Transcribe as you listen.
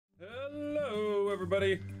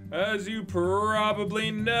everybody. As you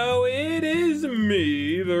probably know, it is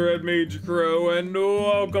me, the Red Mage Crow, and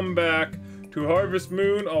welcome back to Harvest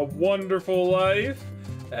Moon: A Wonderful Life.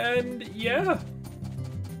 And yeah,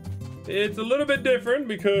 it's a little bit different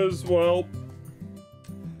because, well,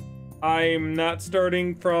 I'm not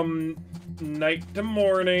starting from night to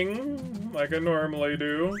morning like I normally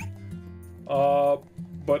do.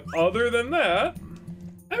 But other than that,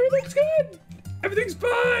 everything's good. Everything's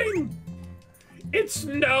fine. It's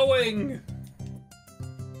snowing.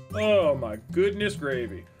 Oh my goodness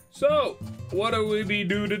gravy. So, what do we be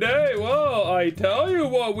do today? Well, I tell you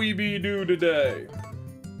what we be do today.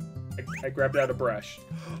 I grabbed out a brush.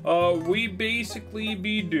 We basically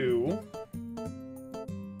be do.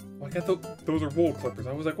 Oh, I got those are wool clippers.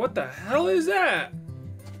 I was like, what the hell is that?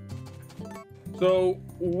 So,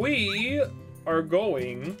 we are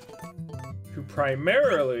going to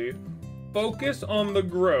primarily focus on the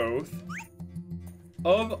growth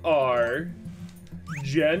of our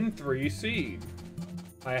Gen 3 seed.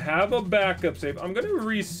 I have a backup save. I'm gonna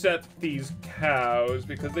reset these cows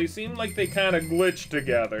because they seem like they kind of glitch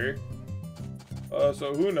together.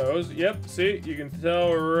 So who knows? Yep, see, you can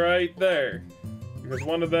tell right there because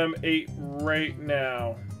one of them ate right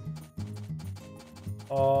now.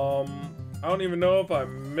 I don't even know if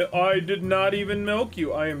I did not even milk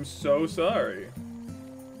you. I am so sorry.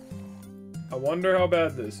 I wonder how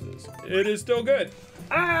bad this is. It is still good.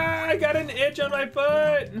 Ah, I got an itch on my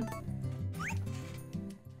foot.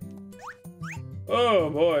 Oh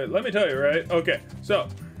boy, let me tell you, right? Okay, so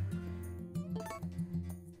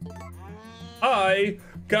I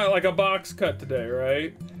got like a box cut today,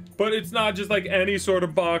 right? But it's not just like any sort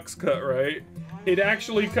of box cut, right? It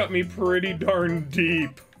actually cut me pretty darn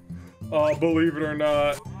deep, believe it or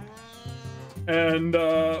not. And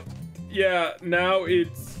yeah, now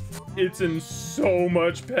it's in so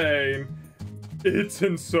much pain. It's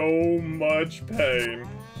in so much pain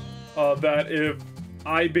that if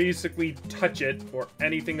I basically touch it or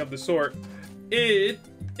anything of the sort, it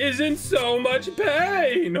is in so much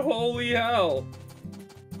pain. Holy hell.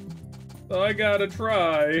 So I gotta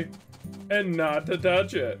try and not to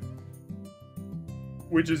touch it,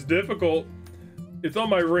 which is difficult. It's on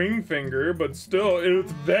my ring finger, but still,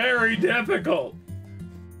 it's very difficult.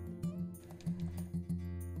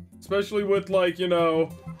 Especially with, like, you know,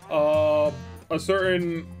 a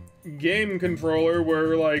certain game controller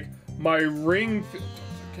where, like, my ring...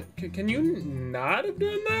 Can you not have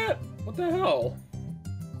done that? What the hell?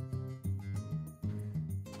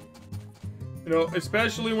 You know,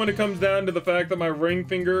 especially when it comes down to the fact that my ring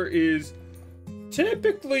finger is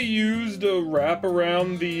typically used to wrap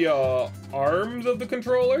around the arms of the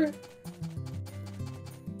controller.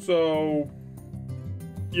 So,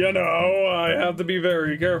 you know, I have to be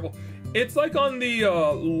very careful. It's like on the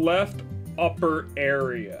left upper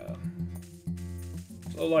area.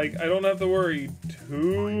 So like, I don't have to worry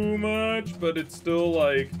too much, but it's still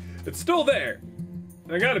like, it's still there.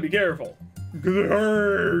 And I gotta be careful, because it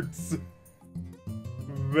hurts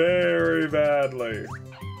very badly.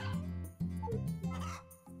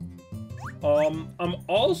 I'm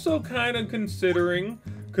also kind of considering,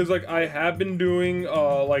 because like I have been doing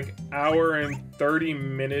like hour and 30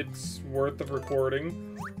 minutes worth of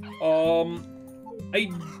recording. I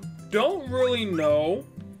don't really know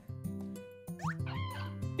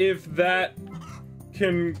if that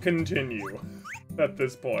can continue at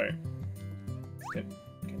this point. Can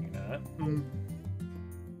you not?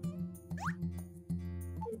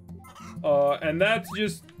 And that's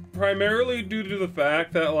just primarily due to the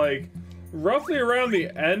fact that, like, roughly around the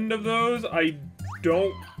end of those, I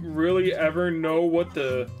don't really ever know what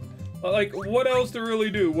to, like, what else to really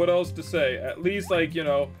do, what else to say. At least, like, you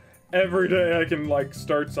know, every day I can, like,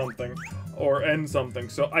 start something or end something.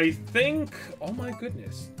 So I think, oh my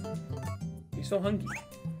goodness, he's so hungry.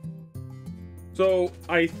 So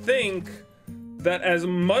I think that as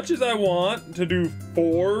much as I want to do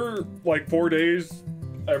 4 days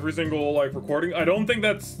every single, like, recording, I don't think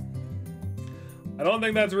that's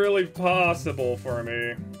really possible for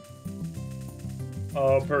me,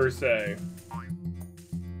 per se.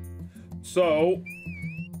 So,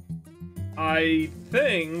 I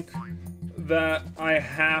think that I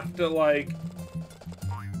have to, like,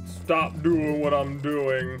 stop doing what I'm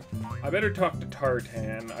doing. I better talk to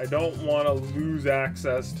Tartan. I don't want to lose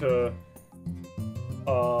access to,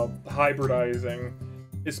 hybridizing,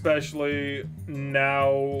 especially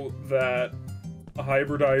now that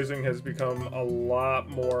hybridizing has become a lot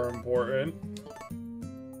more important.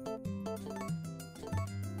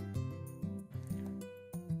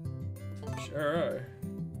 Sure.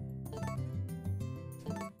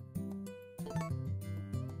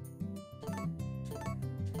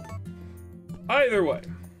 Either way.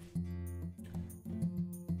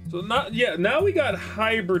 So now we got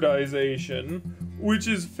hybridization, which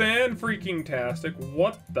is fan-freaking-tastic.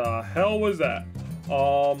 What the hell was that?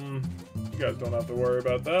 You guys don't have to worry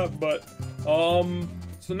about that, but,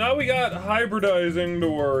 so now we got hybridizing to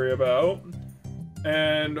worry about.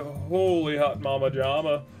 And holy hot mama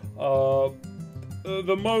jama.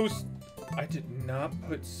 I did not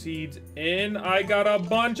put seeds in. I got a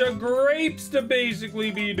bunch of grapes to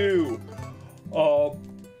basically be due. Hold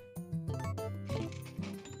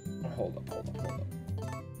up.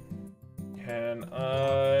 Can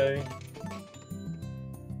I?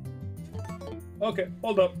 Okay,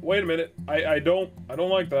 hold up. Wait a minute. I don't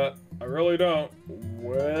like that. I really don't.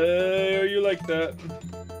 Where you like that?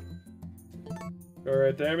 Go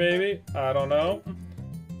right there, maybe? I don't know.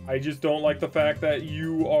 I just don't like the fact that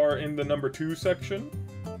you are in the number 2 section.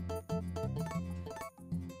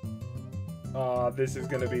 This is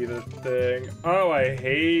gonna be the thing. Oh, I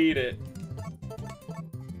hate it.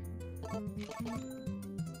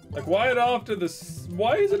 Like, why is it off to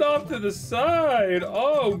the side?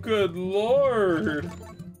 Oh, good lord.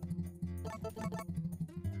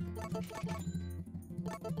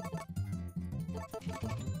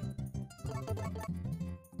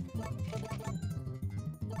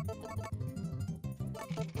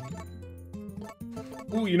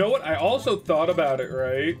 Ooh, you know what? I also thought about it,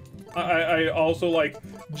 right? I also, like,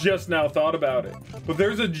 just now thought about it. But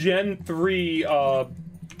there's a Gen 3,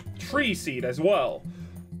 tree seed as well.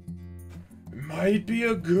 Might be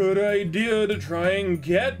a good idea to try and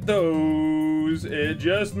get those. It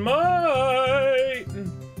just might.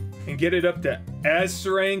 And get it up to S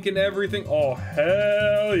rank and everything. Oh,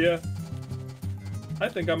 hell yeah. I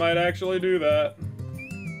think I might actually do that.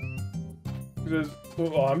 Because,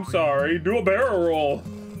 oh, I'm sorry. Do a barrel roll.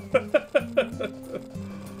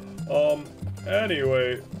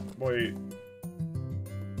 Anyway. Wait.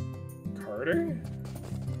 Carter?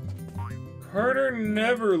 Carter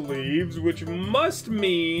never leaves, which must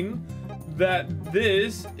mean that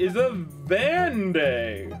this is a van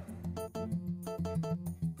day.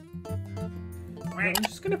 I'm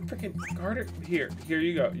just gonna freaking Carter. Here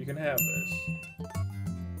you go. You can have this.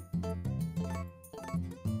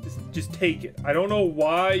 Just take it. I don't know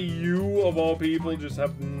why you, of all people, just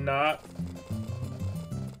have not.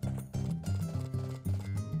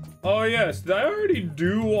 Oh yes, did I already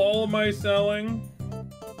do all of my selling?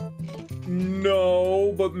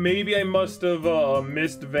 No, but maybe I must have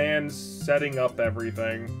missed Van's setting up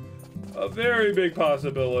everything. A very big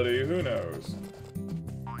possibility, who knows?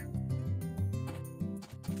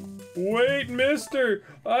 Wait, mister!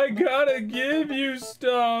 I gotta give you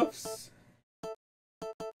stuffs!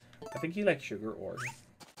 I think he likes sugar ore.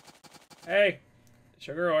 Hey!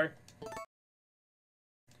 Sugar ore.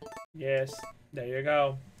 Yes, there you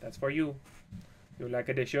go. That's for you. You like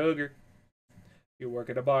the sugar. You work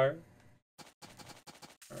at a bar.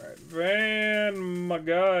 Alright, Van, my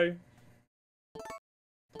guy.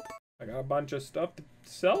 I got a bunch of stuff to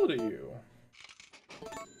sell to you.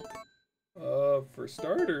 For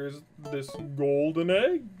starters, this golden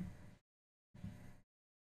egg.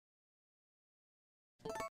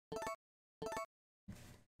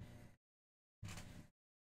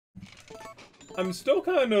 I'm still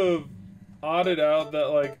kind of odded out that,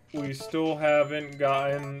 like, we still haven't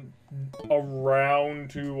gotten around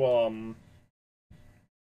to, what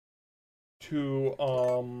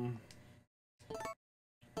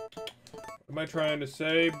am I trying to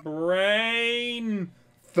say? Brain!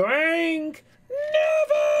 Thank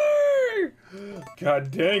never!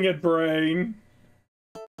 God dang it, Brain!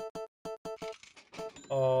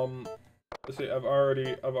 Let's see, I've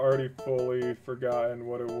already fully forgotten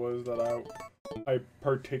what it was that I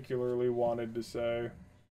particularly wanted to say.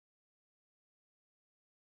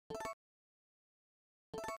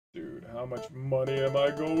 Dude, how much money am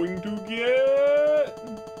I going to get?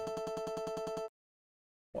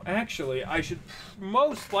 Well, actually, I should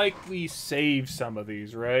most likely save some of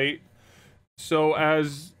these, right? So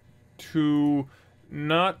as to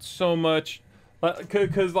not so much...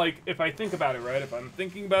 Because, like, if I think about it, right? If I'm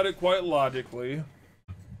thinking about it quite logically...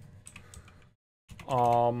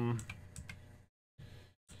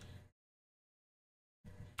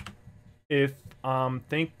 If I'm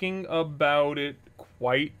thinking about it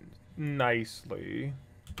quite nicely...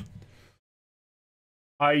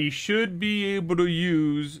 I should be able to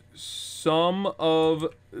use some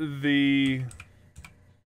of the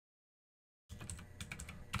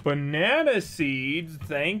banana seeds.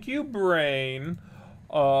 Thank you, Brain.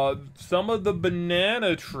 Some of the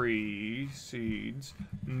banana tree seeds.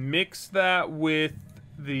 Mix that with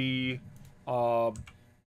the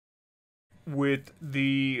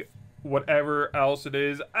whatever else it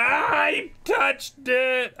is. I touched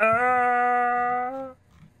it! Ah!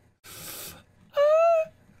 Ah!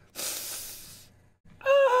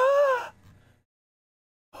 Ah!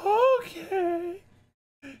 Okay.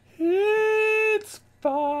 It's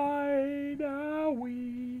fine.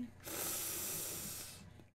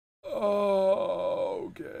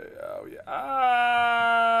 Okay. Oh, yeah.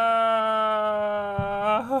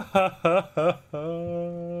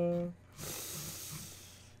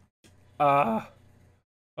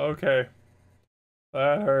 Okay.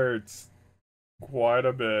 That hurts quite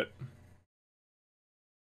a bit.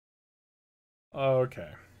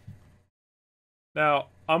 Okay. Now,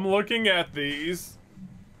 I'm looking at these,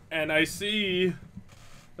 and I see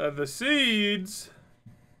that the seeds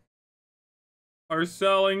are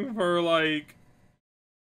selling for like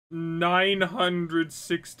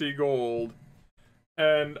 960 gold.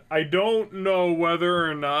 And I don't know whether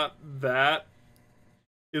or not that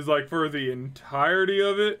is like for the entirety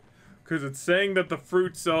of it, because it's saying that the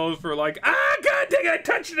fruit sells for like, god dang it, I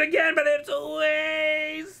touched it again, but it's a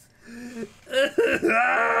waste.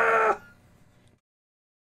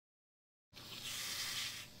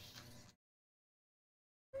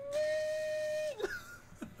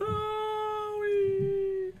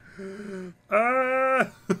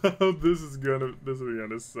 This is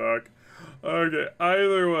gonna suck. Okay,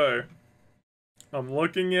 either way, I'm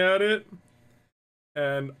looking at it,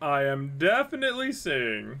 and I am definitely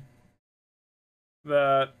seeing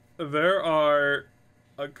that there are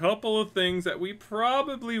a couple of things that we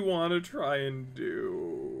probably want to try and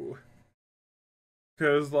do.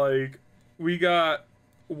 Because, like, we got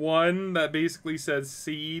one that basically says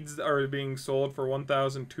seeds are being sold for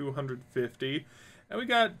 1,250. And we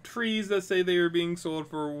got trees that say they are being sold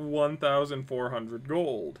for 1,400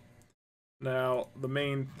 gold. Now, the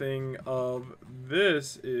main thing of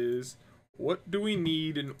this is, what do we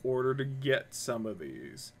need in order to get some of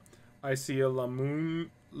these? I see a Lan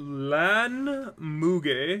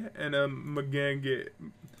Muge and a Magenge.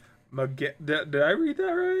 Did I read that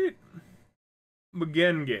right?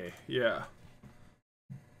 Magenge, yeah.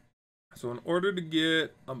 So in order to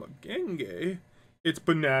get a Magenge, it's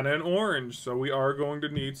banana and orange, so we are going to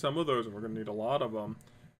need some of those, and we're going to need a lot of them.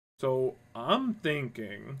 So I'm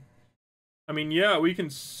thinking, I mean, yeah, we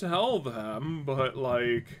can sell them, but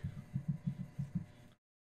like,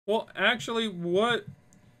 well, actually, what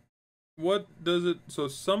does it, so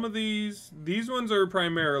some of these ones are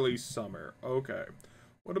primarily summer. Okay.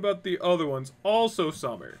 What about the other ones? Also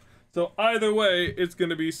summer. So either way, it's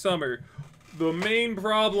going to be summer. The main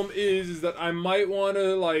problem is that I might want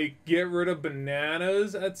to, like, get rid of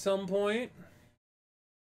bananas at some point.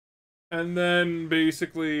 And then,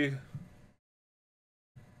 basically...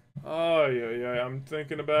 Oh, yeah, I'm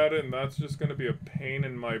thinking about it, and that's just going to be a pain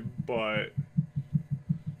in my butt.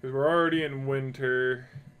 Because we're already in winter.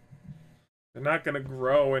 They're not going to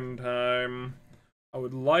grow in time. I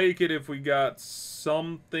would like it if we got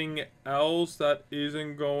something else that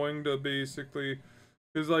isn't going to basically...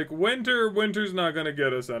 Because, like, winter's not going to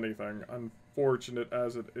get us anything, unfortunate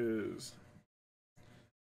as it is.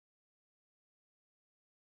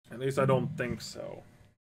 At least I don't think so.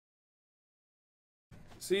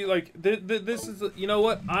 See, like, this is, you know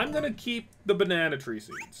what? I'm going to keep the banana tree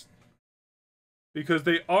seeds. Because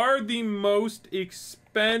they are the most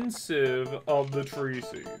expensive of the tree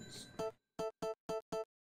seeds.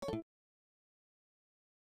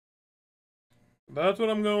 That's what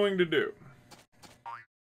I'm going to do.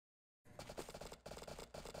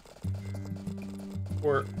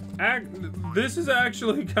 This is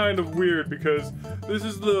actually kind of weird because this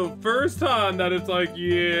is the first time that it's like,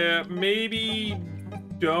 yeah, maybe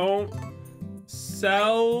don't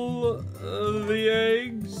sell the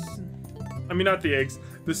eggs. I mean, not the eggs,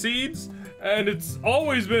 the seeds. And it's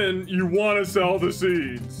always been, you want to sell the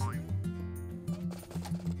seeds.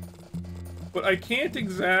 But I can't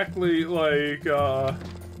exactly, like,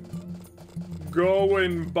 go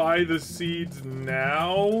and buy the seeds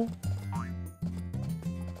now.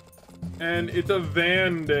 And it's a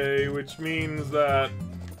van day, which means that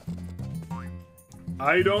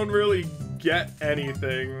I don't really get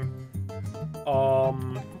anything,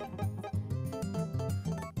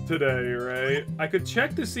 today, right? I could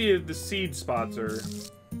check to see if the seed spots are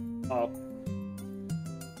up.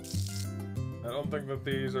 I don't think that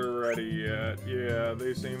these are ready yet. Yeah,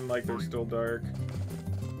 they seem like they're still dark.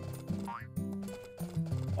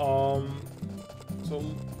 So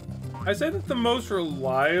I say that the most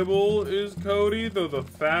reliable is Cody, though the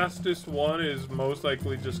fastest one is most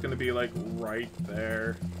likely just gonna be like right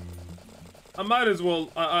there. I might as well.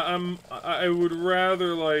 I would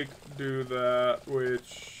rather like do that,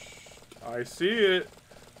 which I see it.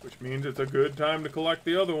 Which means it's a good time to collect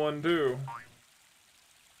the other one, too.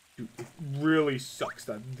 Dude, it really sucks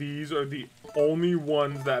that these are the only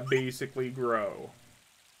ones that basically grow.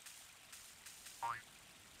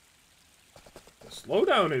 The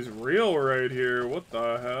slowdown is real right here. What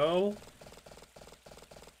the hell?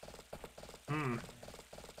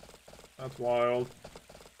 That's wild.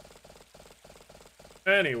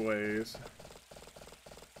 Anyways.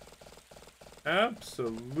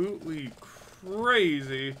 Absolutely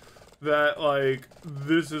crazy that, like,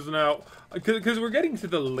 this is now... Because we're getting to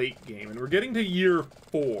the late game, and we're getting to year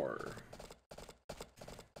 4.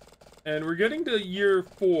 And we're getting to year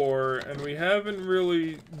 4, and we haven't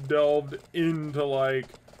really delved into, like,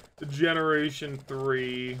 the Generation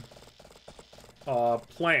 3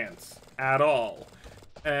 plants at all.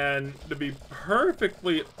 And to be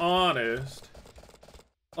perfectly honest,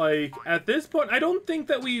 like, at this point, I don't think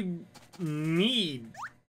that we need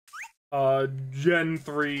Gen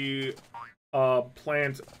 3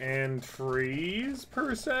 plants and trees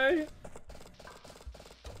per se.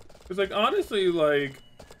 Because, like, honestly, like,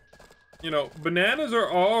 you know, bananas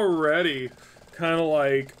are already kind of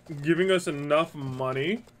like giving us enough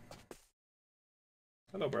money.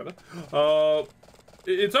 Hello, brother.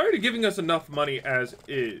 It's already giving us enough money as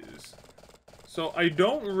is. So I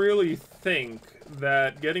don't really think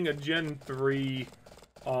that getting a Gen 3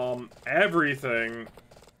 everything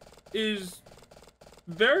is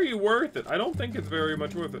very worth it. I don't think it's very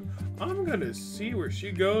much worth it. I'm gonna see where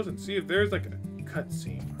she goes and see if there's like a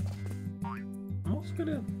cutscene. I'm also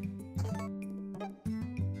gonna...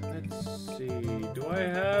 Let's see. Do I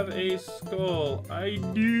have a skull? I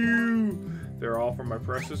do! They're all from my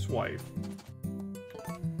precious wife.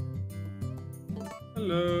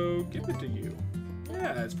 Hello. Give it to you.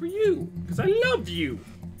 Yeah, it's for you. Because I love you.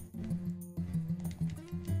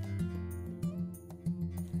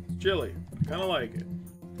 It's chilly. I kind of like it.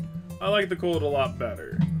 I like the cold a lot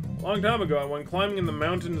better. A long time ago, I went climbing in the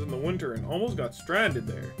mountains in the winter and almost got stranded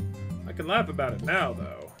there. I can laugh about it now,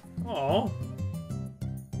 though. Aw.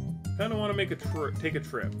 Kind of want to make take a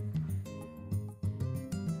trip.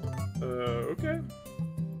 Okay.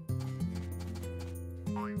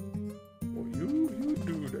 Well, you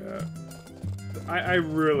do that. I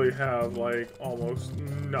really have, like, almost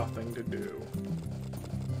nothing to do.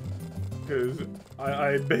 Because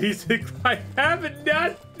I basically have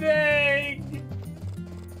nothing!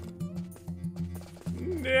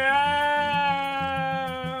 No!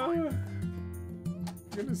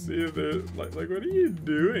 I'm gonna see if there's, like, what are you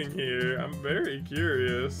doing here? I'm very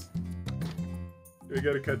curious. Do we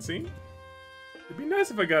got a cutscene? It'd be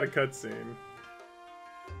nice if I got a cutscene.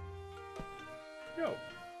 Yo.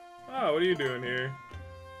 Ah, what are you doing here?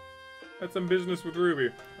 Had some business with Ruby.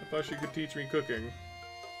 I thought she could teach me cooking.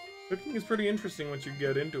 Cooking is pretty interesting once you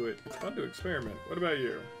get into it. It's fun to experiment. What about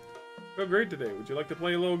you? Feel great today. Would you like to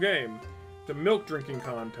play a little game? It's a milk drinking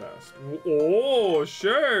contest. Oh,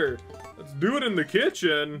 sure. Let's do it in the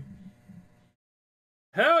kitchen.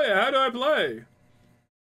 Hell yeah, how do I play?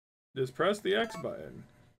 Just press the X button.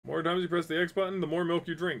 The more times you press the X button, the more milk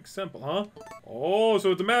you drink. Simple, huh? Oh,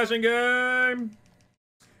 so it's a mashing game.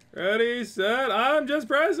 Ready, set, I'm just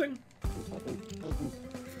pressing.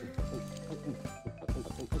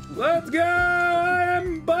 Let's go! I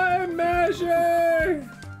am button mashing!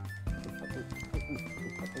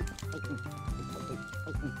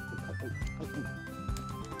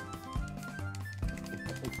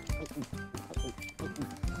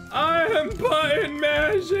 I am button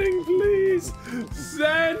mashing, please!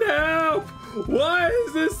 Send help! Why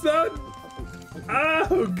is this so...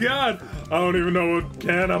 Oh god! I don't even know what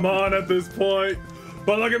can I'm on at this point.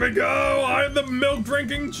 But look at me go! I'm the milk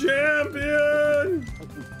drinking champion!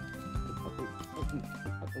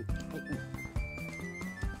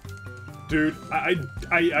 Dude, I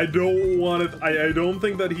don't want it. I don't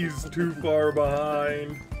think that he's too far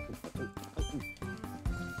behind.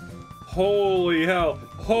 Holy hell.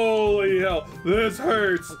 Holy hell. This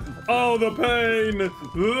hurts. Oh, the pain.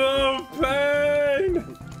 The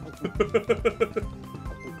pain.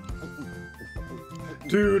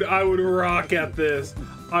 Dude, I would rock at this.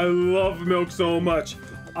 I love milk so much.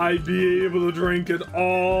 I'd be able to drink it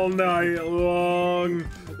all night long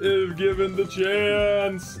if given the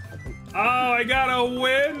chance. Oh, I gotta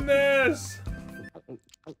win this!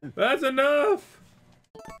 That's enough!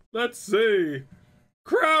 Let's see.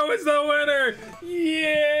 Crow is the winner!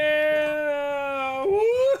 Yeah!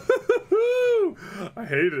 Woo-hoo-hoo! I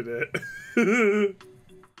hated it.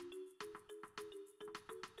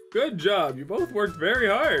 Good job, you both worked very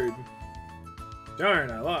hard.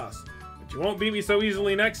 Darn, I lost. But you won't beat me so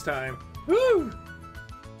easily next time. Woo!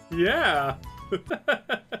 Yeah!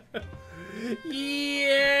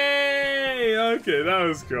 Yay! Okay, that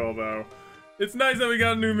was cool though. It's nice that we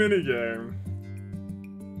got a new minigame.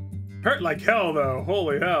 Hurt like hell though,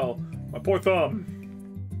 holy hell. My poor thumb.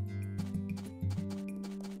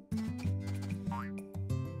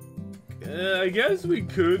 I guess we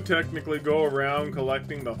could technically go around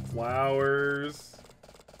collecting the flowers.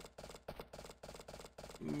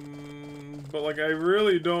 But like I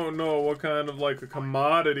really don't know what kind of like a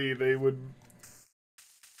commodity they would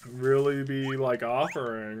really be like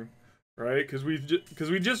offering, right? Because we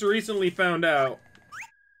just recently found out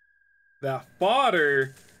that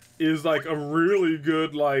fodder is like a really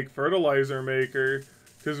good like fertilizer maker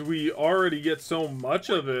because we already get so much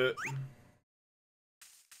of it.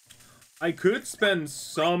 I could spend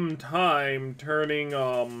some time turning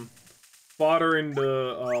fodder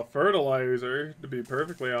into fertilizer, to be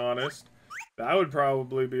perfectly honest. That would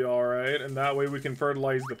probably be alright, and that way we can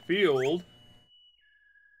fertilize the field.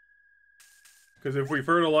 Because if we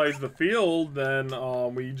fertilize the field, then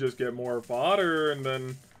we just get more fodder, and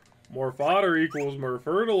then more fodder equals more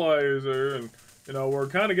fertilizer, and you know, we're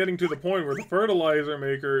kind of getting to the point where the fertilizer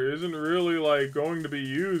maker isn't really like going to be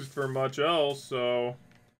used for much else, so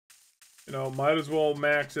you know, might as well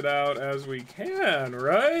max it out as we can,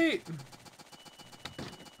 right?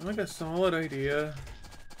 Like a solid idea.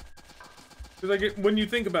 Because like when you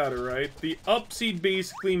think about it, right, the upseed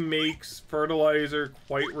basically makes fertilizer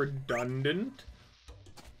quite redundant.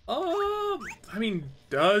 I mean,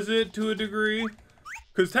 does it to a degree?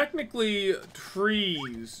 Because technically,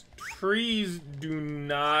 trees do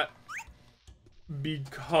not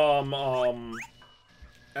become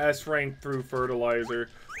S rank through fertilizer.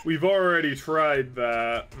 We've already tried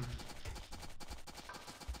that.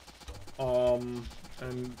 And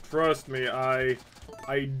trust me, I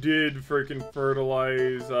did freaking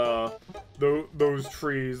fertilize those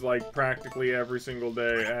trees like practically every single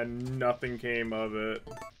day, and nothing came of it.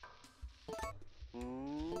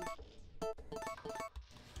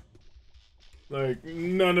 Like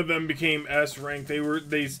none of them became S rank.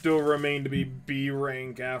 They still remained to be B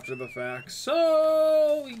rank after the fact.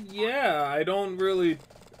 So yeah, I don't really.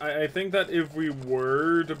 I think that if we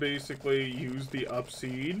were to basically use the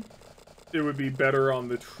upseed, it would be better on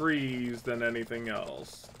the trees than anything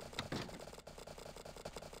else.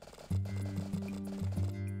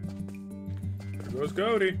 There goes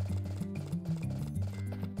Cody.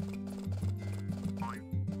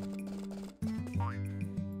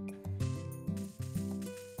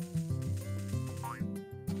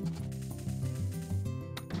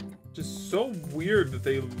 Just so weird that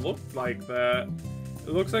they look like that.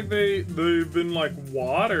 It looks like they've been like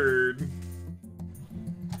watered.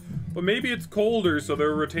 But maybe it's colder, so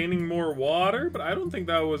they're retaining more water, but I don't think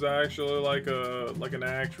that was actually like an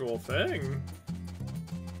actual thing.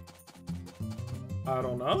 I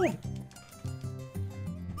don't know.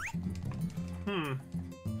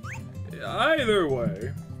 Either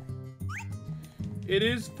way, it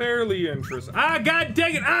is fairly interesting. Ah, god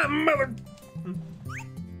dang it! Ah, mother.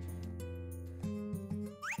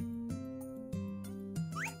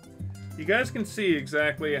 You guys can see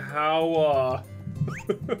exactly how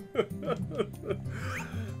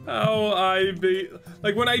how I be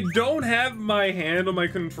like when I don't have my hand on my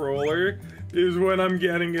controller is when I'm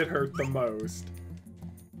getting it hurt the most.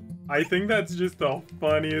 I think that's just the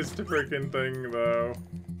funniest freaking thing though.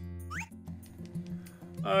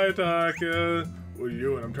 Hi Taka. What are you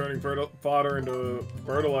doing? I'm turning fodder into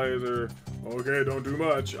fertilizer. Okay, don't do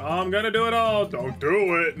much. I'm gonna do it all. Don't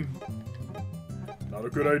do it. Not a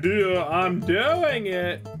good idea. I'm doing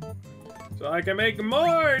it. So I can make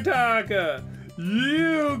more Taka.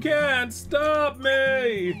 You can't stop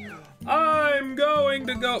me. I'm going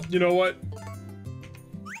to go. You know what?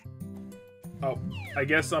 Oh, I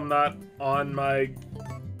guess I'm not on my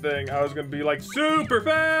thing. I was gonna be like super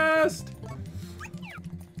fast.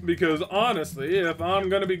 Because honestly, if I'm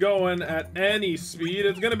gonna be going at any speed,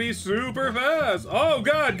 it's gonna be super fast. Oh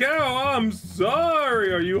god, cow, I'm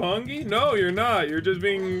sorry. Are you hungry? No, you're not. You're just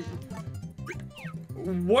being...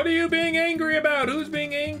 What are you being angry about? Who's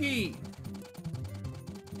being angry?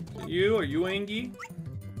 You? Are you angry?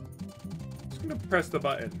 I'm just gonna press the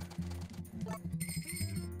button.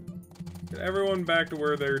 Get everyone back to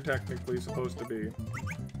where they're technically supposed to be.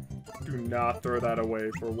 Do not throw that away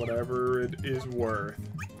for whatever it is worth.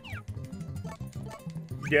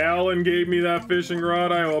 Galen gave me that fishing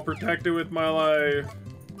rod. I will protect it with my life.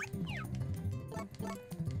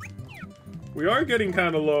 We are getting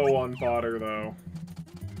kind of low on fodder, though.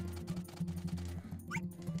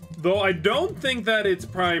 Though I don't think that it's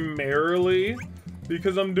primarily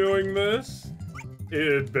because I'm doing this.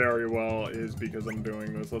 It very well is because I'm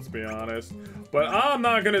doing this, let's be honest. But I'm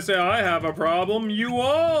not gonna say I have a problem. You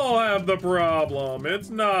all have the problem. It's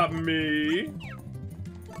not me.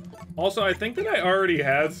 Also, I think that I already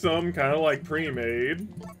had some kind of like pre-made.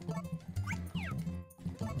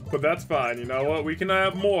 But that's fine, you know what? We can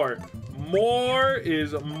have more. More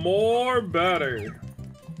is more better.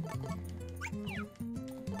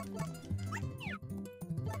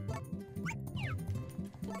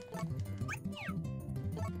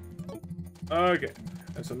 Okay,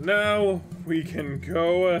 and so now we can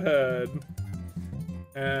go ahead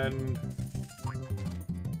and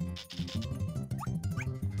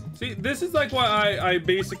see, this is like why I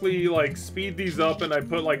basically like speed these up and I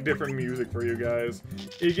put like different music for you guys.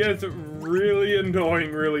 It gets really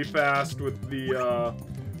annoying really fast with the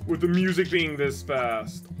music being this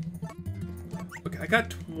fast. Okay, I got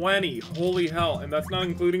 20, holy hell, and that's not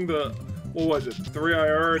including the, what was it, 3 I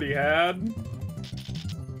already had?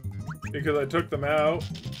 Because I took them out.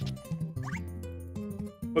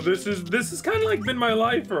 But this is kind of like been my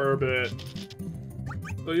life for a bit.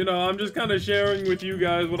 So, you know, I'm just kind of sharing with you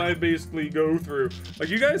guys what I basically go through. Like,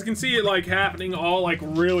 you guys can see it, like, happening all, like,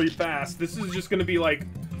 really fast. This is just gonna be, like,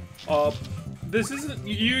 this isn't,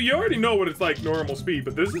 you already know what it's like normal speed,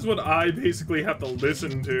 but this is what I basically have to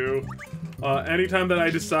listen to anytime that I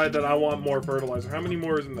decide that I want more fertilizer. How many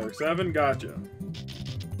more is in there? 7? Gotcha.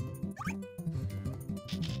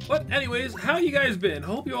 But anyways, how you guys been?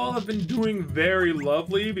 Hope you all have been doing very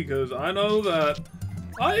lovely, because I know that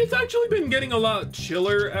it's actually been getting a lot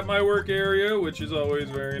chiller at my work area, which is always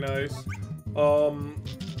very nice. Don't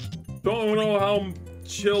know how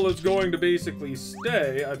chill it's going to basically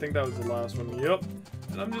stay. I think that was the last one. Yep.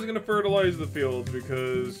 And I'm just gonna fertilize the fields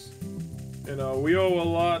because, you know, we owe a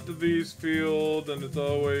lot to these fields, and it's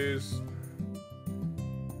always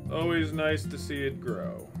nice to see it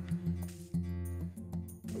grow.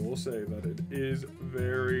 I will say that it is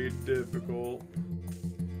very difficult.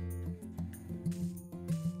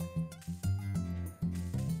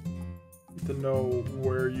 To know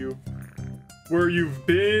where you've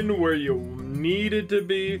been, where you needed to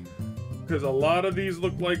be, because a lot of these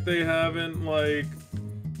look like they haven't like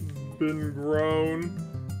been grown,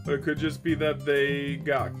 but it could just be that they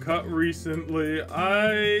got cut recently.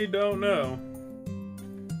 I don't know.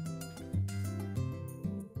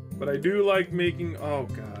 But I do like making, oh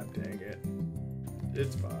god dang it.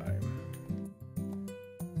 It's fine.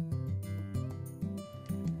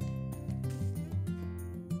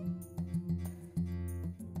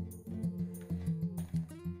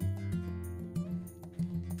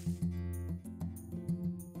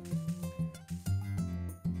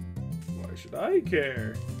 Why should I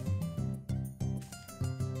care?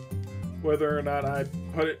 Whether or not I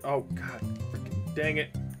put it, oh god, freaking dang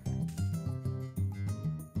it.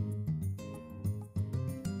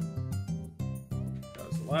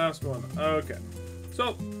 Last one. Okay.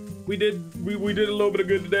 So we did a little bit of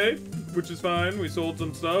good today, which is fine. We sold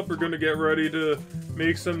some stuff. We're gonna get ready to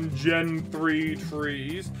make some Gen 3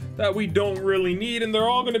 trees that we don't really need, and they're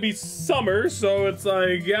all gonna be summer, so it's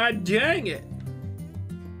like, god dang it.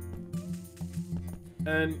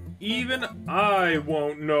 And even I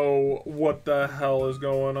won't know what the hell is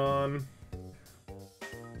going on.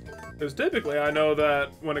 Because typically I know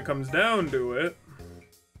that when it comes down to it,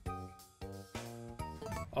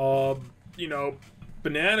 you know,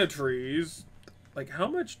 banana trees, like how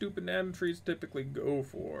much do banana trees typically go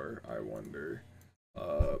for, I wonder?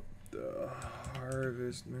 The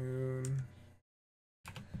harvest moon,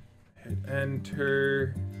 hit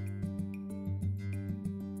enter,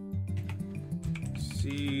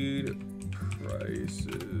 seed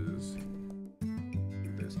prices,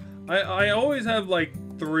 do this. I always have like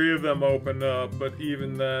 3 of them open up, but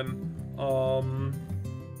even then,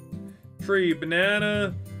 tree,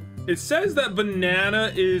 banana. It says that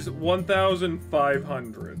banana is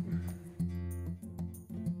 1,500.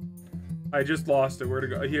 I just lost it. Where to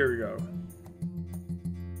go? Here we go.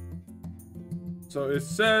 So it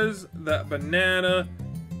says that banana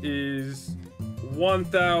is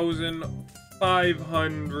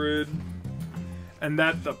 1,500, and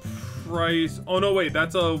that the price. Oh no, wait,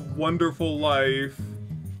 that's a Wonderful Life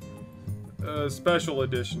special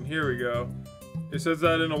edition. Here we go. It says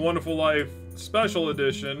that in a Wonderful Life special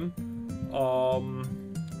edition,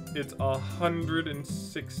 it's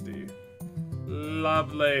 160.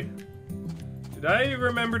 Lovely. Did I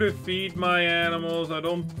remember to feed my animals? I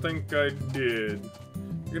don't think I did.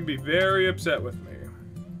 You're gonna be very upset with me.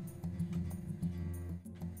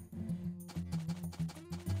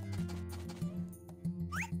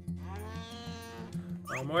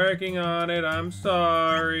 I'm working on it, I'm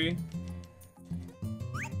sorry.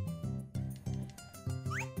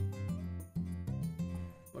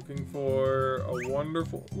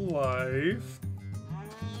 wonderful life.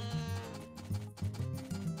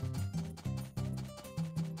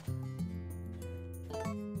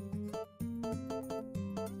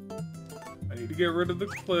 I need to get rid of the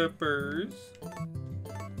clippers.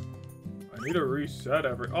 I need to reset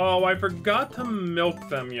Oh, I forgot to milk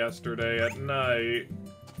them yesterday at night.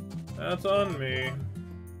 That's on me.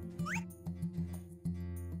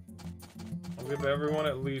 I'll give everyone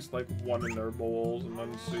at least like one in their bowls and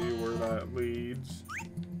then see where that leads.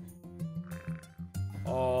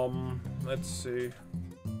 Let's see.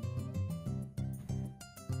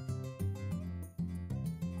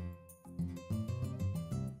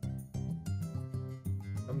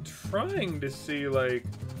 I'm trying to see like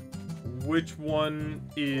which one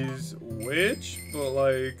is which, but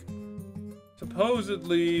like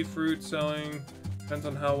supposedly fruit selling depends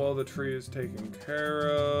on how well the tree is taken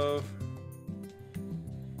care of.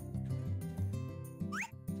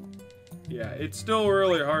 Yeah, it's still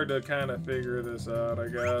really hard to kind of figure this out, I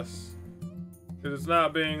guess. Because it's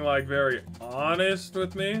not being like very honest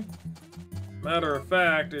with me. Matter of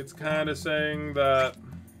fact, it's kind of saying that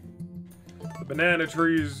the banana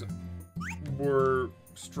trees were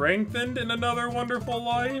strengthened in another wonderful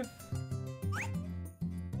life?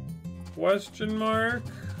 Question mark?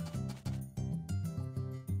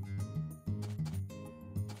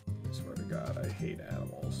 I swear to God, I hate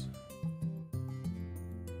animals.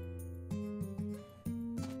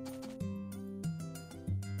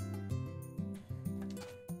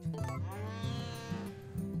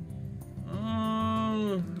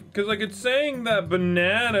 Because like it's saying that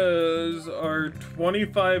bananas are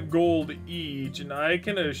 25 gold each, and I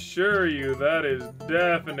can assure you that is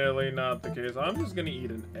definitely not the case. I'm just gonna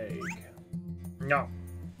eat an egg. No.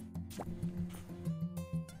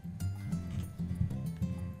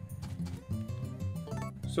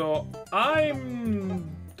 So I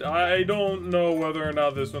don't know whether or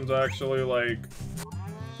not this one's actually like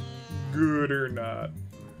good or not.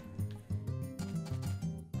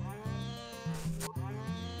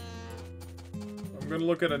 I'm gonna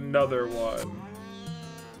look at another one.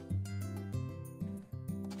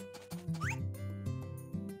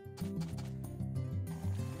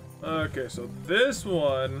 Okay, so this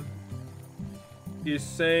one is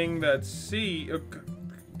saying that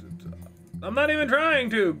I'm not even trying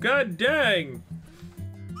to! God dang!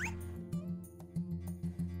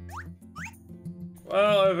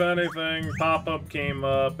 Well, if anything, pop-up came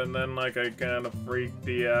up and then like I kind of freaked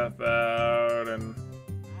the F out and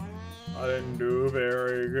I didn't do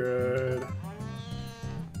very good.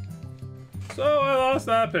 So I lost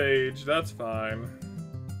that page, that's fine.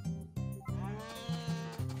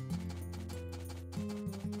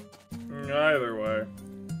 Either way.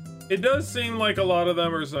 It does seem like a lot of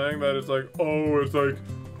them are saying that it's like, oh, it's like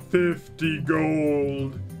 50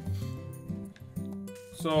 gold.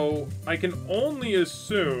 So I can only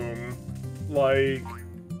assume, like,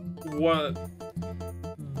 what,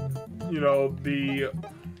 you know, the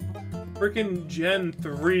frickin' Gen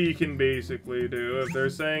 3 can basically do. If they're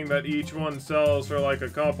saying that each one sells for like a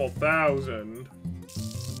couple thousand,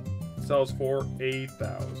 it sells for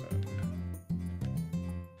 8,000.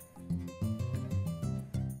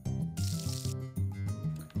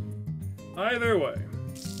 Either way,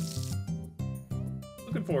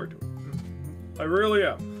 looking forward to it. I really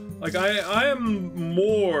am. Like, I am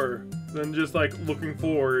more than just like looking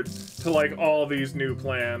forward to like all these new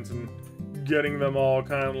plans and getting them all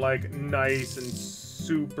kind of like nice and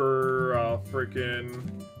super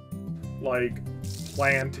freaking like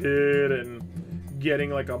planted and getting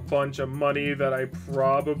like a bunch of money that I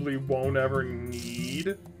probably won't ever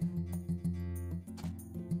need.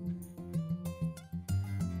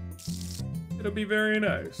 It'll be very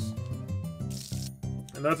nice.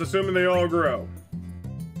 And that's assuming they all grow.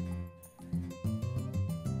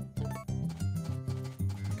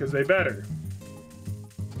 Because they better.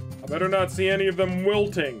 I better not see any of them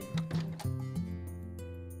wilting.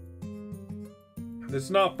 This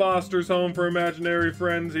is not Foster's Home for Imaginary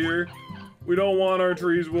Friends here. We don't want our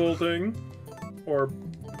trees wilting. Or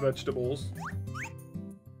vegetables.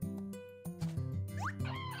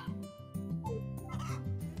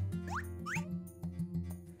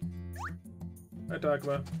 Hi,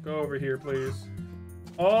 Takuma. Go over here, please.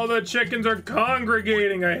 All the chickens are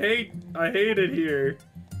congregating. I hate it here.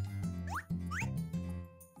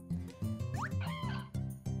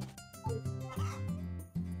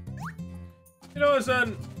 You know what,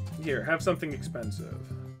 son? Here, have something expensive.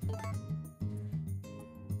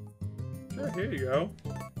 Sure, here you go.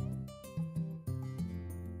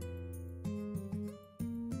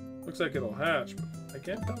 Looks like it'll hatch, but I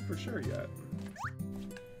can't tell for sure yet.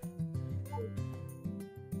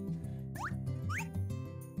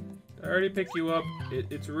 I already pick you up?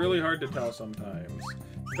 It's really hard to tell sometimes.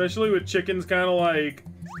 Especially with chickens kind of like,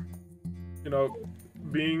 you know,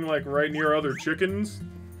 being like right near other chickens.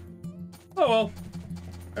 Oh well.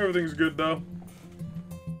 Everything's good though.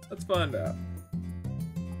 Let's find out.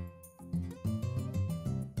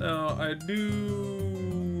 Now, I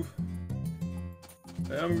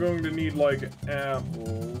am going to need like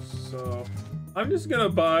apples, so I'm just gonna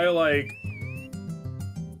buy like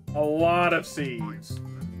a lot of seeds.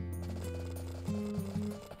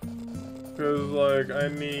 Cause like I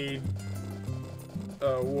need,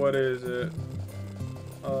 what is it?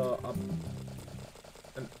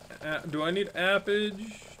 Do I need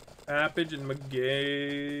appage? Appage and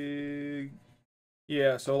Magay.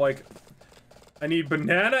 Yeah, so like I need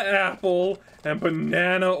banana apple and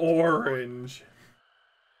banana orange.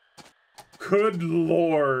 Good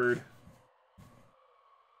lord.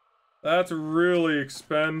 That's really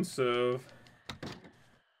expensive.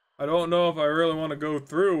 I don't know if I really want to go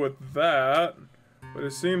through with that. But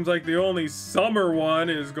it seems like the only summer one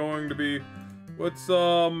is going to be... What's,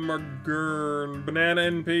 Margurn? Banana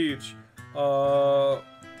and peach.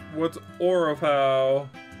 What's Orifau?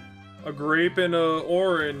 A grape and a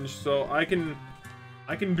orange, so I can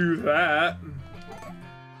do that.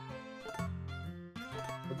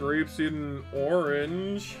 A grape seed and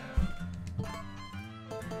orange.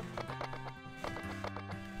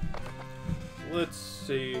 Let's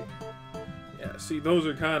see. Yeah, see, those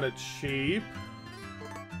are kind of cheap.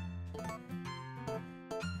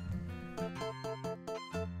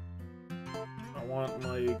 I want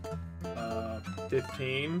like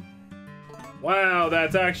 15. Wow,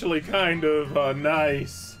 that's actually kind of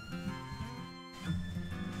nice.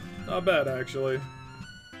 Not bad, actually.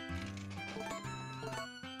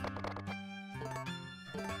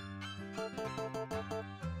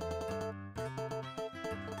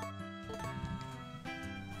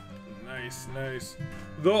 Nice, nice.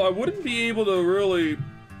 Though I wouldn't be able to really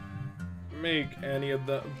make any of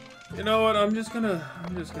them. You know what? I'm just gonna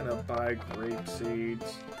buy grape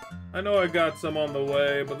seeds. I know I got some on the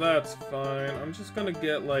way, but that's fine. I'm just gonna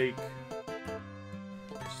get like,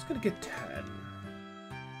 I'm just gonna get 10.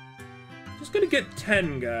 Just gonna get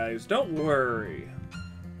 10, guys. Don't worry.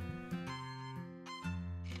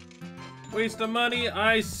 Waste of money.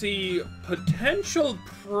 I see potential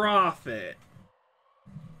profit.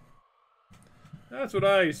 That's what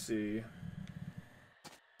I see.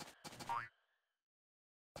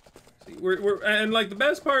 See, and like the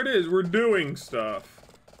best part is we're doing stuff.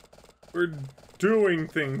 We're doing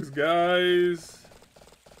things, guys.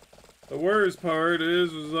 The worst part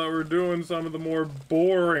is that we're doing some of the more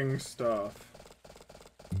boring stuff.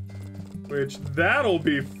 Which, that'll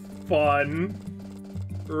be fun.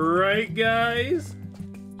 Right, guys?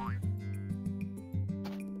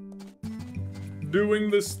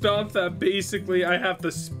 Doing the stuff that basically I have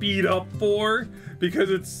to speed up for because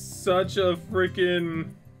it's such a freaking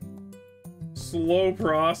slow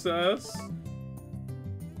process.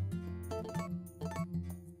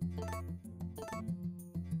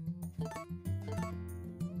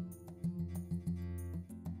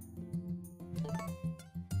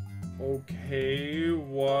 Okay,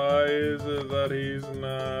 why is it that he's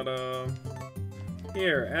not,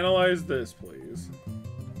 Here, analyze this, please.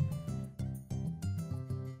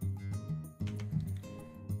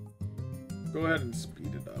 Go ahead and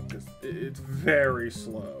speed it up, because it's very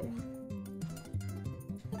slow.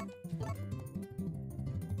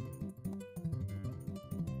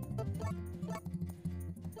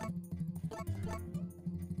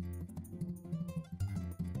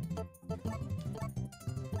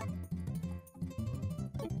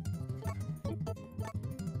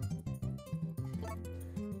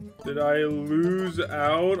 Did I lose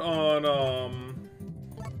out on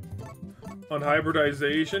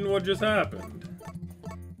hybridization? What just happened?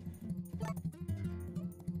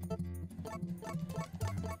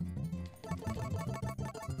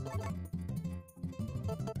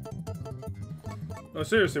 Oh,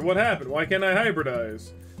 seriously, what happened? Why can't I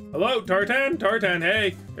hybridize? Hello, Tartan? Tartan,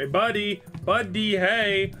 hey! Hey, buddy! Buddy,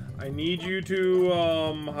 hey! I need you to,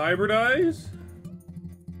 hybridize?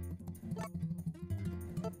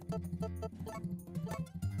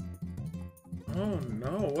 Oh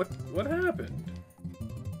no, what happened?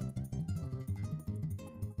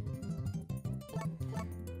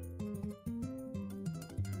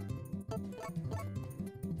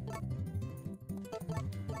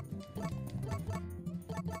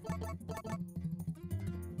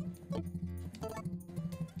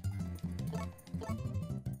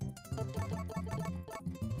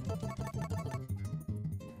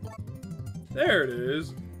 There it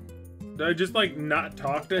is. Did I just like not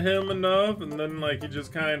talk to him enough and then like he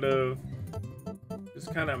just kind of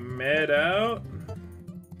mad out?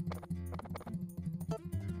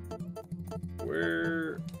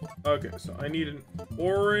 Where? Okay, so I need an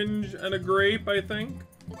orange and a grape, I think.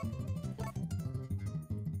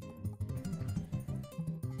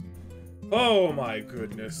 Oh my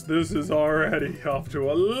goodness, this is already off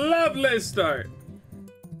to a lovely start.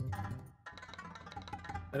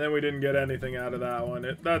 And then we didn't get anything out of that one.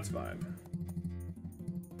 That's fine.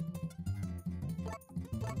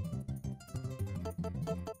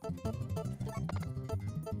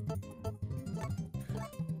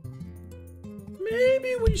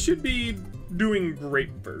 Maybe we should be doing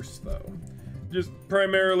grape first, though. Just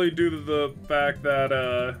primarily due to the fact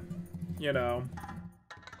that, you know...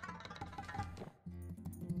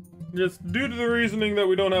 Just due to the reasoning that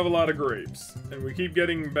we don't have a lot of grapes. And we keep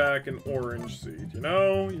getting back an orange seed, you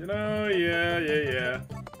know, yeah.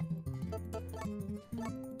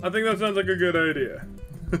 I think that sounds like a good idea.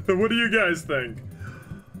 What do you guys think?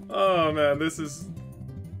 Oh man, this is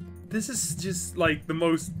just like the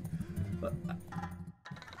most...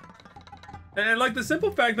 And like the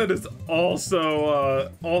simple fact that it's also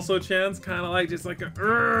chance, kind of like just like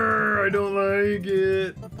I don't like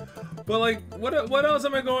it. But like, what else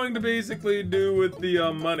am I going to basically do with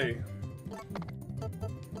the money?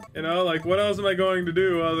 You know, like what else am I going to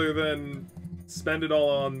do other than spend it all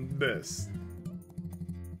on this?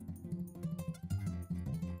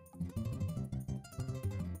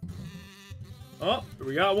 Oh,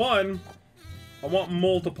 we got one. I want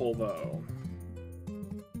multiple though.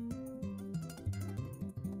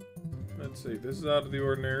 Let's see, this is out of the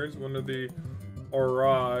ordinary. It's one of the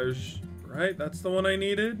Orage, right? That's the one I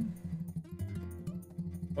needed?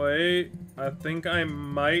 Wait, I think I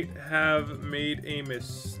might have made a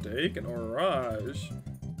mistake. An Orage.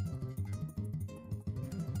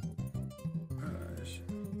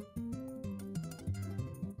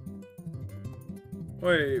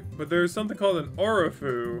 Wait, but there's something called an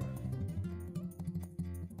Orifu.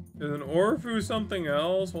 Is an Orifu something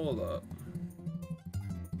else? Hold up.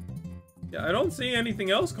 Yeah, I don't see anything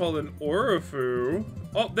else called an Orifu.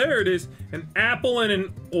 Oh, there it is. An apple and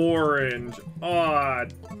an orange. Aw,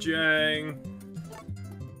 dang.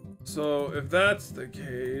 So, if that's the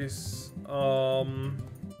case, let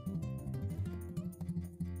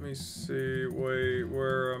me see. Wait,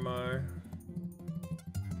 where am I?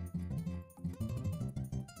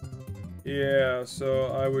 Yeah,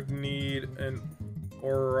 so I would need an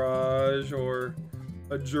Orage or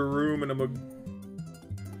a Jerum and a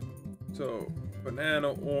So,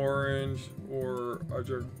 banana orange or a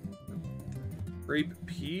grape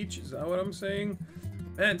peach? Is that what I'm saying?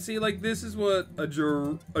 Man, see, like, this is what a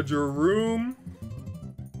Jerum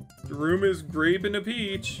is grape and a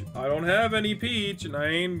peach. I don't have any peach, and I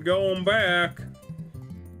ain't going back.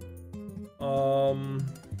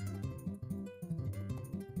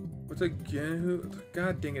 What's again?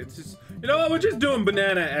 God dang it. It's just, you know what? We're just doing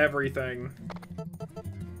banana everything.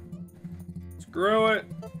 Screw it.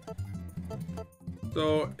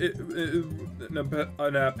 So, an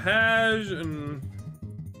Apage and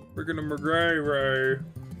freaking a Magray.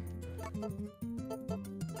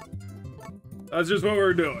 That's just what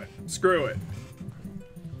we're doing. Screw it.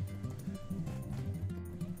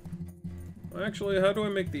 Actually, how do I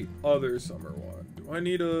make the other summer one? Do I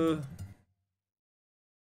need a...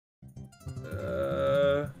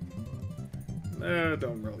 I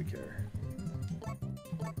don't really care.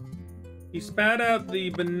 He spat out the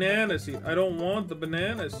banana seed. I don't want the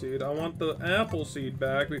banana seed. I want the apple seed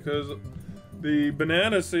back because the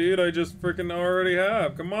banana seed I just freaking already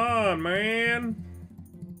have. Come on, man.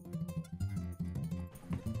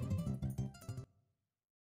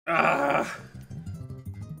 Ah.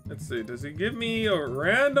 Let's see. Does he give me a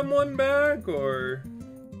random one back or...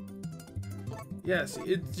 Yes,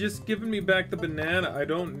 it's just giving me back the banana. I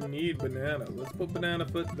don't need banana. Let's put banana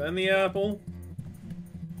foot, then the apple.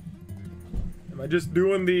 Am I just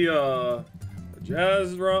doing the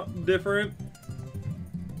jazz different?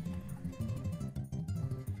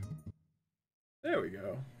 There we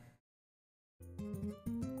go.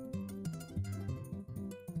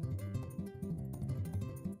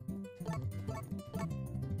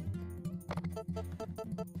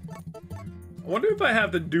 I wonder if I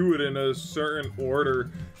have to do it in a certain order,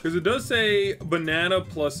 because it does say banana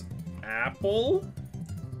plus apple.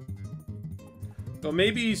 So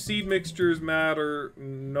maybe seed mixtures matter.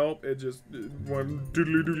 Nope, it just went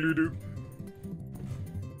doodly doodly doo.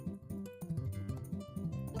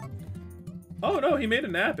 Oh no, he made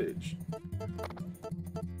an Apage.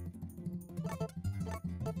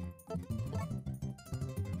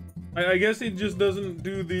 I guess he just doesn't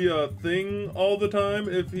do the thing all the time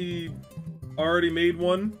if he already made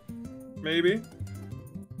one, maybe.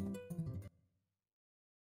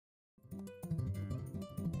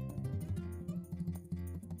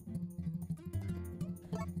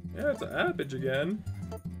 Yeah, it's an Appage again.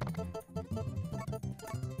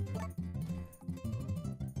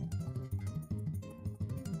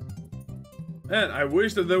 Man, I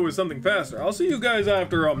wish that there was something faster. I'll see you guys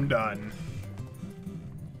after I'm done.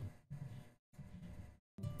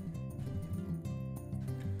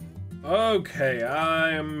 Okay,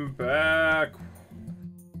 I'm back.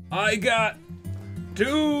 I got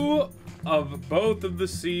 2 of both of the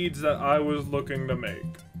seeds that I was looking to make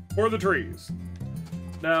for the trees.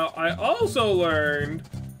 Now, I also learned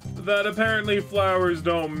that apparently flowers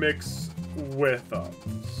don't mix with them.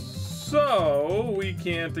 So, we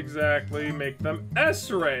can't exactly make them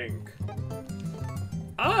S rank.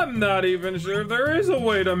 I'm not even sure if there is a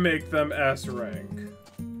way to make them S rank.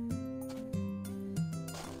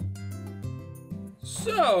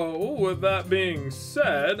 So, with that being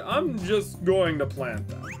said, I'm just going to plant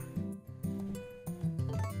them.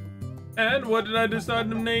 And what did I decide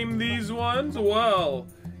to name these ones? Well,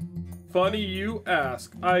 funny you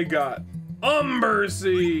ask. I got Umber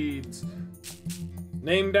Seeds!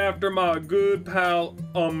 Named after my good pal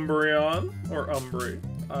Umbreon, or Umbri,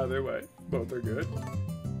 either way, both are good.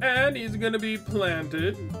 And he's gonna be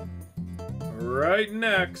planted right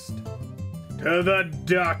next to the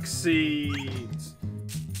Duck Seeds.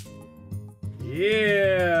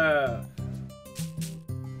 Yeah!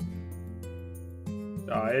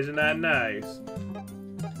 Oh, isn't that nice?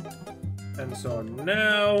 And so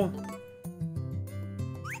now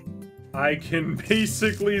I can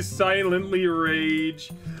basically silently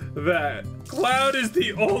rage that Cloud is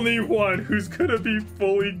the only one who's gonna be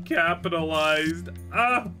fully capitalized.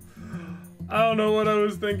 I don't know what I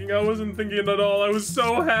was thinking. I wasn't thinking at all. I was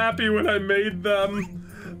so happy when I made them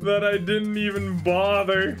that I didn't even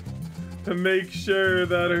bother to make sure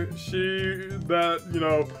that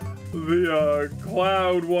the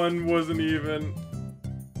Cloud one wasn't even.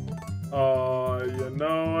 Oh, you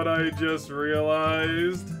know what I just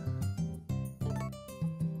realized?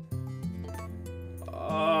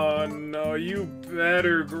 Oh no, you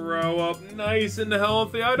better grow up nice and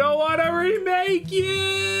healthy. I don't want to remake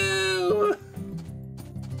you!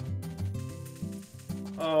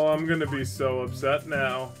 Oh, I'm gonna be so upset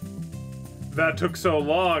now. That took so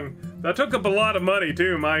long. That took up a lot of money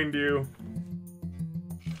too, mind you.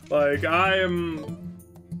 Like, I am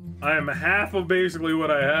half of basically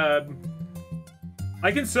what I had.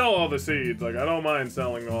 I can sell all the seeds. Like, I don't mind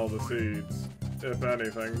selling all the seeds, if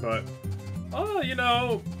anything, but oh,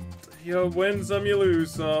 you win some, you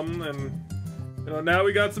lose some, and now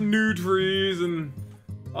we got some new trees, and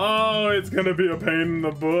oh, it's gonna be a pain in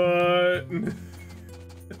the butt.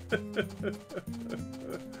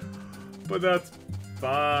 But that's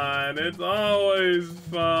fine. It's always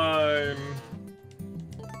fine.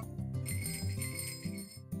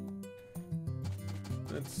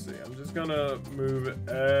 Let's see. I'm just gonna move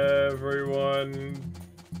everyone.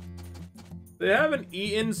 They haven't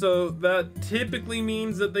eaten, so that typically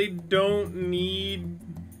means that they don't need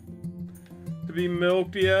to be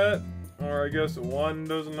milked yet. Or I guess one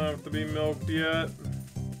doesn't have to be milked yet.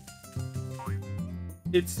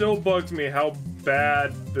 It still bugs me how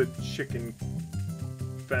bad the chicken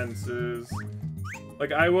fence is.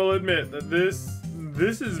 Like, I will admit that this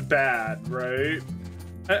is bad, right?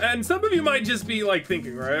 And some of you might just be like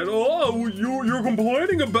thinking, right? Oh, you're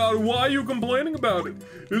complaining about it. Why are you complaining about it?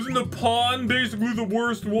 Isn't the pond basically the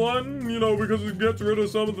worst one? You know, because it gets rid of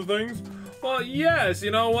some of the things. Well, yes.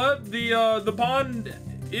 You know what? The pond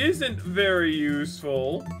isn't very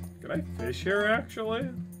useful. Can I fish here actually?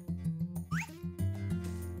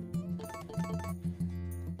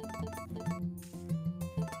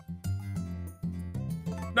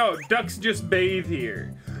 No, ducks just bathe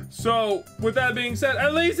here. So, with that being said,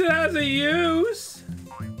 at least it has a use!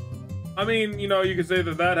 I mean, you could say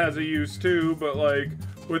that that has a use too, but like,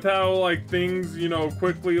 with how like things,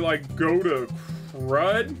 quickly like go to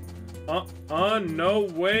crud? No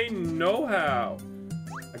way, no how.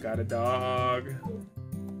 I got a dog.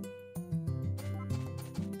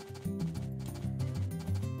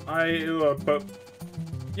 But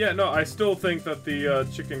yeah, no, I still think that the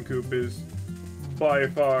chicken coop is by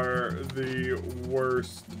far the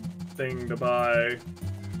worst thing to buy.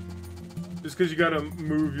 Just because you gotta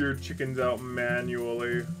move your chickens out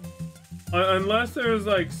manually. Unless there's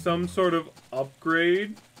like some sort of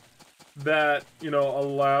upgrade that,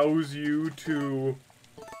 allows you to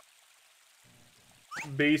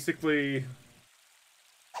basically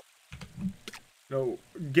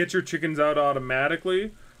get your chickens out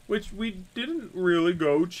automatically, which we didn't really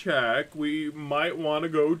go check. We might want to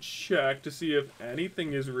go check to see if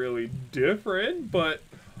anything is really different, but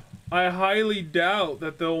I highly doubt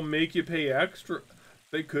that they'll make you pay extra.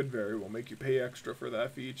 They could very well make you pay extra for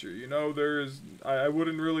that feature. You know, I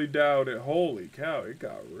wouldn't really doubt it. Holy cow, it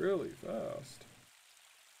got really fast.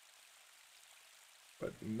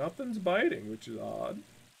 But nothing's biting, which is odd.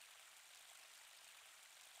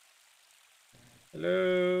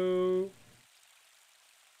 Hello?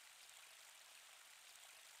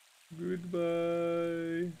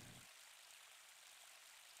 Goodbye.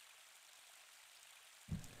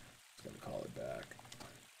 Just gonna call it back.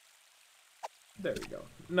 There we go.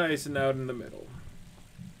 Nice and out in the middle.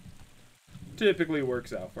 Typically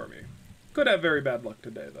works out for me. Could have very bad luck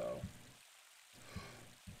today, though.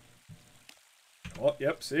 Oh,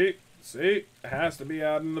 yep, see? See? It has to be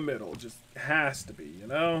out in the middle. Just has to be, you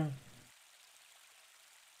know?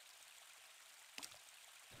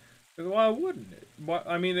 Why wouldn't it? Why,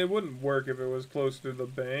 I mean, it wouldn't work if it was close to the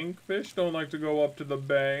bank. Fish don't like to go up to the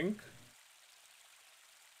bank.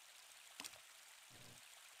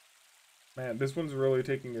 Man, this one's really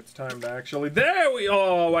taking its time to actually... There we...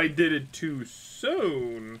 Oh, I did it too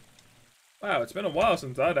soon. Wow, it's been a while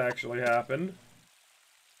since that actually happened.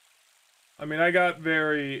 I mean, I got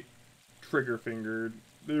very trigger-fingered.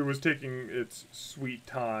 It was taking its sweet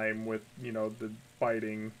time with, you know, the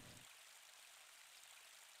biting.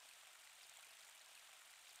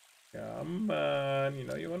 Come on, you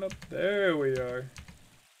know you went up. There we are.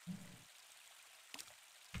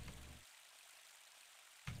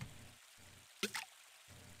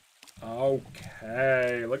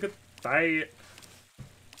 Okay, look at that.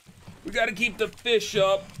 We gotta keep the fish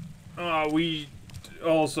up. We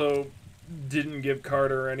also didn't give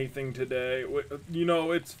Carter anything today. You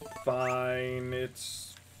know, it's fine.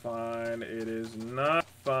 It's fine. It is not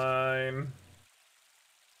fine.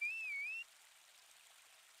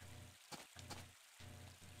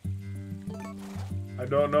 I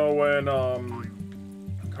don't know when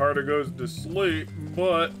Carter goes to sleep,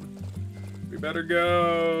 but we better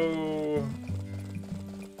go.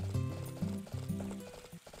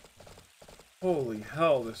 Holy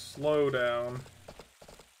hell, the slowdown.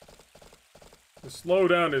 The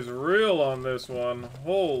slowdown is real on this one.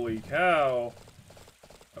 Holy cow.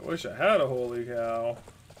 I wish I had a holy cow.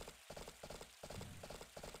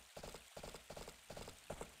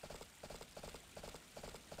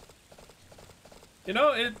 You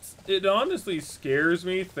know, it honestly scares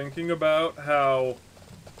me thinking about how,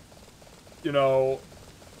 you know,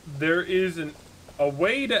 there is a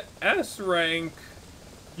way to S rank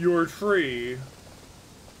your tree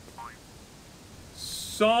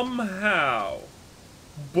somehow,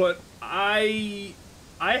 but I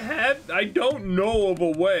don't know of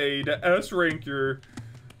a way to S rank your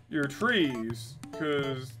trees,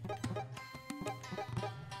 cause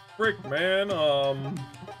frick, man,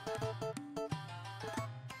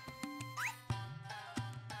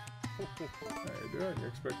 How you doing? You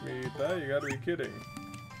expect me to eat that? You gotta be kidding.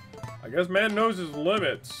 I guess man knows his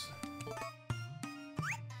limits.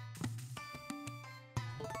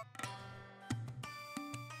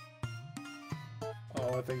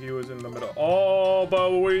 Oh, I think he was in the middle. Oh,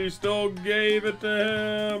 but we still gave it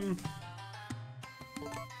to him.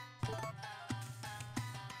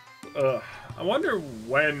 Ugh. I wonder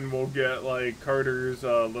when we'll get, like, Carter's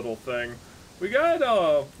little thing. We got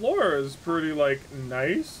Flora's pretty, like,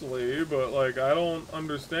 nicely, but, like, I don't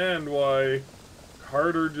understand why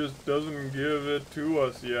Carter just doesn't give it to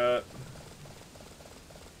us yet.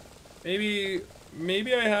 Maybe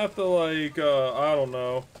I have to, like, I don't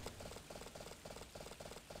know,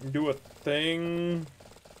 do a thing.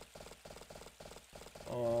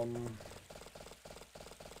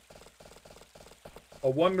 A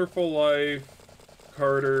Wonderful Life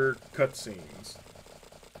Carter cutscenes.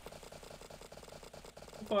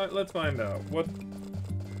 Let's find out. What?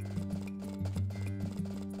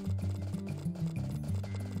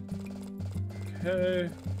 Okay.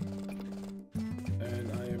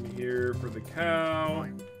 And I am here for the cow.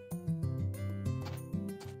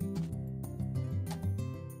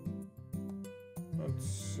 Let's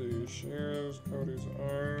see. Shares, Cody's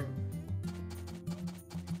arm.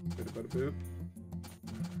 Bada boop.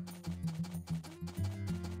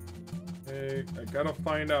 Okay, I gotta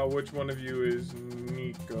find out which one of you is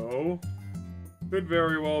Nico. Could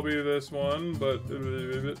very well be this one, but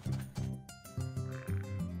dang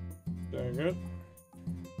it.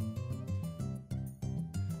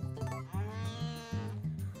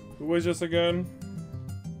 Who is this again?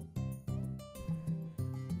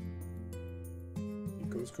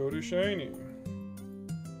 Nico's coat is shiny.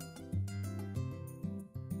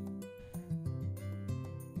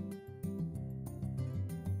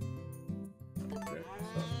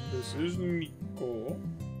 This is Nico.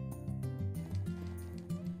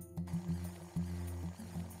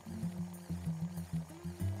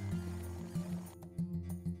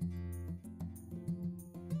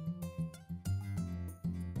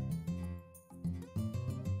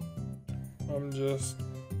 I'm just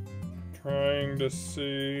trying to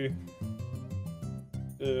see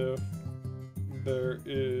if there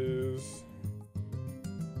is,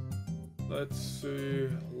 let's see,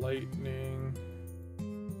 Lightning,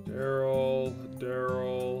 Daryl,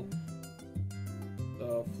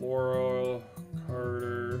 Flora,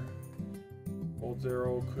 Carter, Old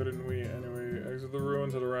Daryl, couldn't we? Anyway, exit the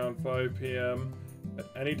ruins at around 5 p.m. at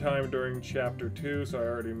any time during Chapter 2, so I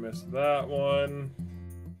already missed that one.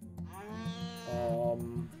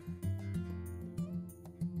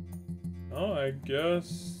 Oh, I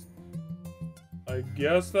guess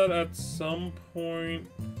that at some point,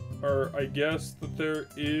 or I guess that there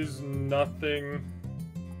is nothing.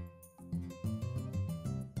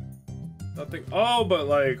 Oh, but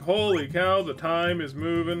like, holy cow, the time is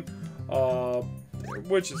moving,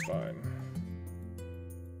 which is fine.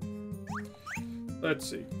 Let's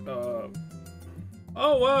see. Oh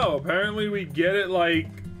wow, apparently we get it like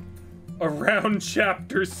around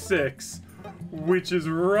Chapter 6, which is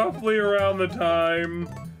roughly around the time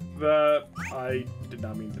that I did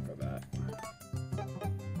not mean for that.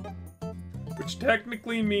 Which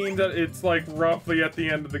technically means that it's like roughly at the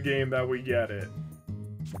end of the game that we get it.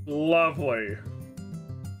 Lovely.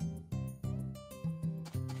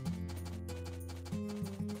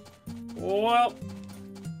 Well.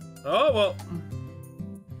 Oh well.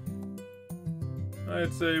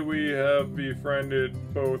 I'd say we have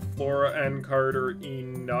befriended both Flora and Carter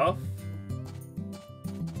enough.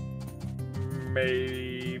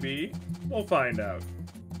 Maybe. We'll find out.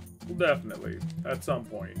 Definitely. At some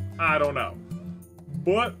point. I don't know.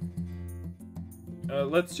 But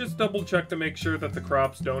let's just double check to make sure that the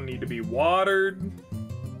crops don't need to be watered.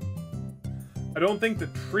 I don't think the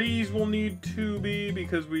trees will need to be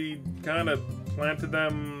because we kind of planted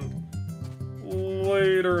them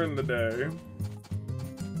later in the day.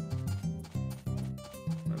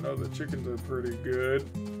 I know the chickens are pretty good.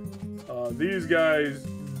 These guys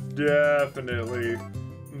definitely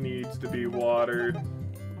needs to be watered.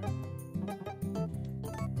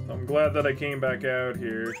 I'm glad that I came back out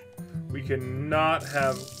here. We cannot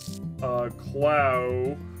have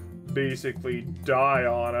Clow basically die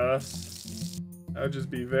on us. That would just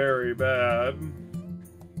be very bad.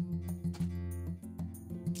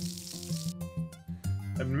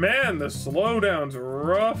 And man, the slowdown's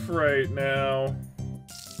rough right now.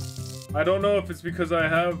 I don't know if it's because I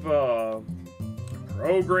have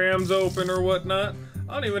programs open or whatnot.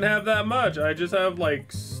 I don't even have that much. I just have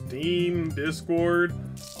like Steam, Discord,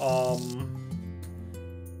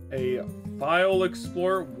 a file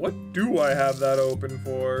explorer. What do I have that open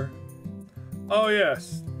for? Oh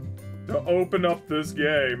yes, to open up this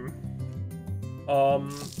game.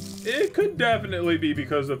 It could definitely be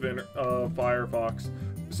because of Firefox.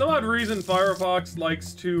 For some odd reason, Firefox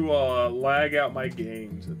likes to lag out my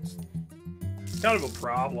games. It's kind of a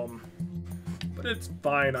problem, but it's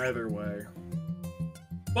fine either way.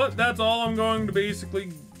 But that's all I'm going to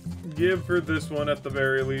basically give for this one at the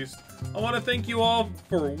very least. I want to thank you all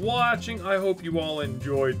for watching. I hope you all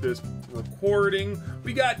enjoyed this recording.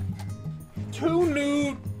 We got 2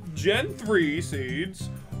 new Gen 3 seeds,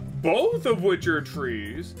 both of which are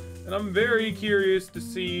trees, and I'm very curious to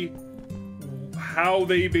see how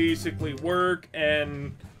they basically work.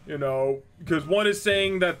 And you know, because one is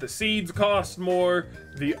saying that the seeds cost more,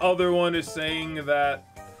 the other one is saying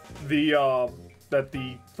that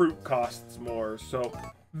the fruit costs more. So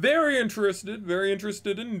very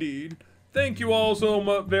interested indeed. Thank you all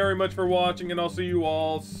so very much for watching, and I'll see you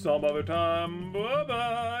all some other time. Bye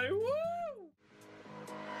bye.